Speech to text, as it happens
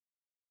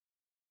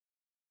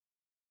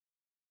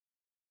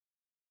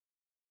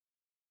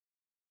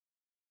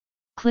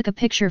Click a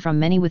picture from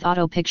menu with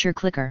Auto Picture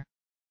Clicker.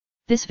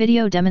 This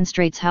video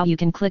demonstrates how you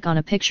can click on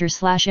a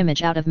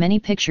picture/image out of many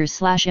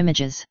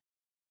pictures/images.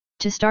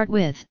 To start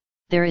with,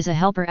 there is a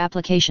helper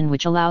application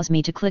which allows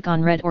me to click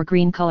on red or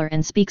green color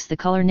and speaks the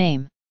color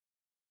name.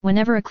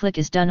 Whenever a click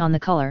is done on the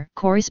color,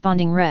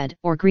 corresponding red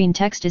or green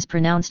text is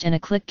pronounced and a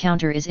click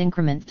counter is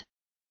incremented.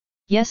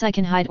 Yes, I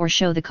can hide or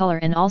show the color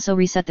and also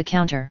reset the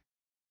counter.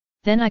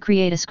 Then I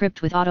create a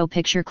script with Auto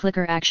Picture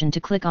Clicker action to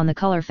click on the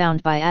color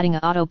found by adding a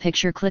Auto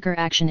Picture Clicker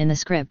action in the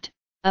script,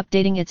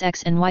 updating its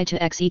x and y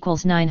to x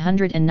equals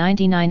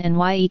 999 and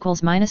y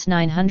equals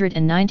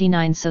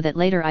 -999 so that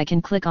later I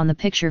can click on the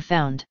picture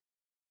found.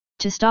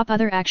 To stop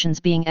other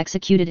actions being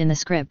executed in the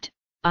script,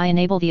 I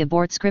enable the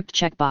Abort Script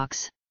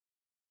Checkbox.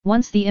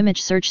 Once the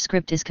image search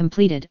script is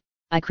completed,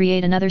 I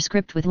create another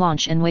script with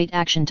launch and wait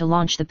action to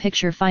launch the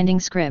picture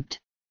finding script.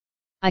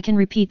 I can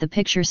repeat the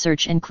picture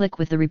search and click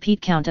with the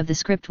repeat count of the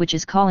script which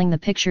is calling the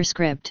picture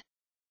script.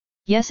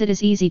 Yes, it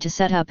is easy to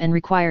set up and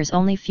requires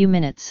only few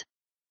minutes.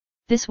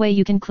 This way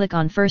you can click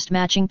on first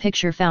matching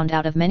picture found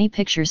out of many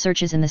picture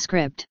searches in the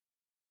script.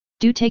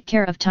 Do take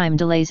care of time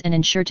delays and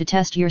ensure to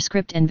test your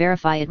script and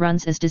verify it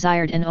runs as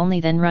desired and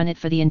only then run it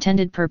for the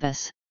intended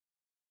purpose.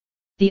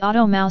 The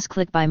Auto Mouse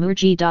Click by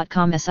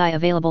Murgy.com is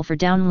available for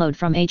download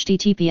from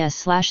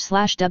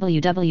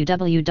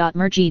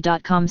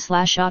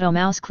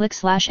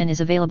https://www.murgy.com/automouseklick/ and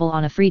is available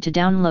on a free to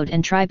download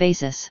and try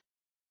basis.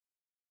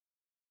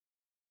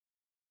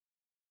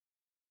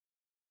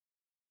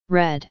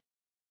 Red,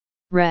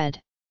 red,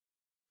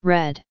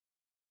 red.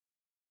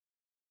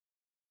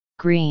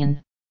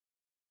 Green,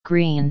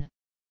 green,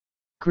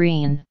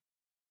 green,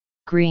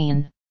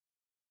 green.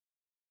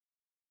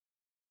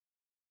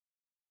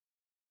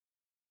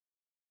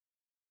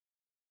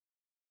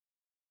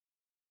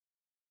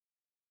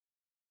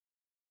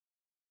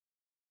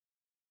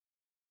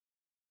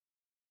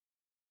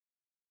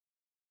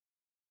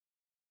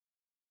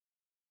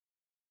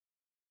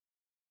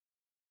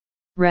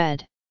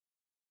 Red,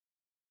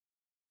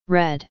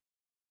 red,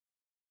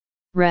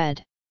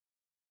 red.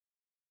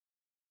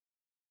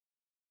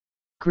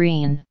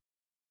 Green,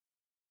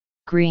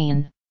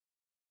 green.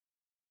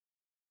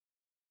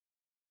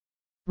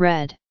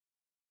 Red,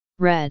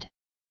 red.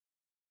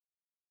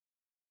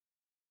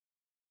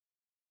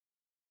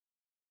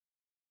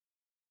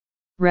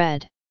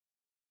 Red,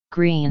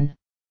 green.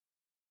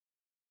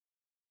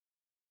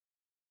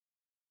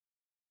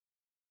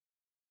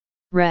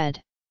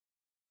 Red,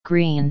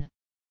 green.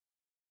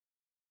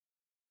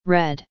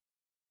 Red,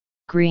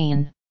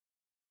 green.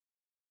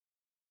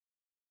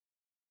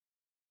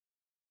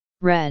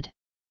 Red,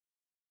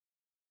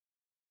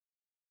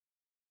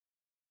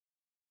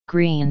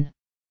 green.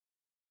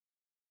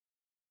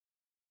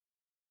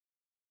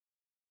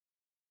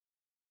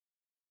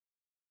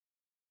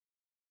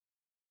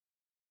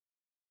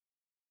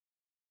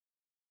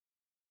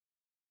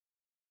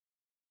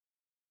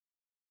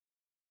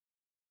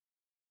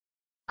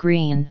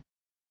 Green,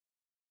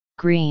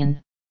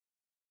 green.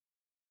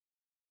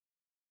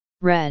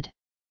 Red,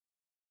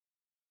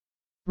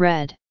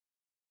 red.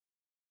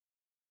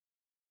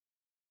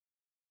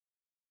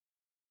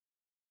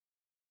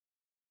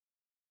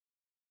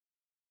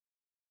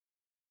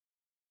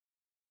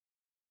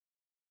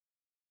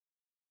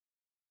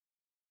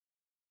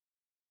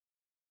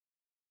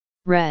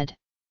 Red,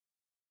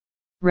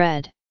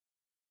 red.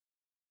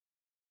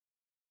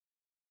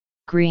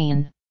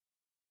 Green,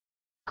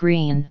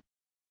 green.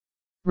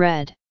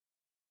 Red,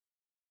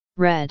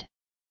 red.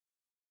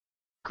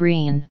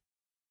 Green,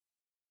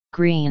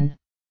 green,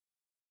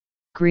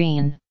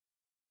 green.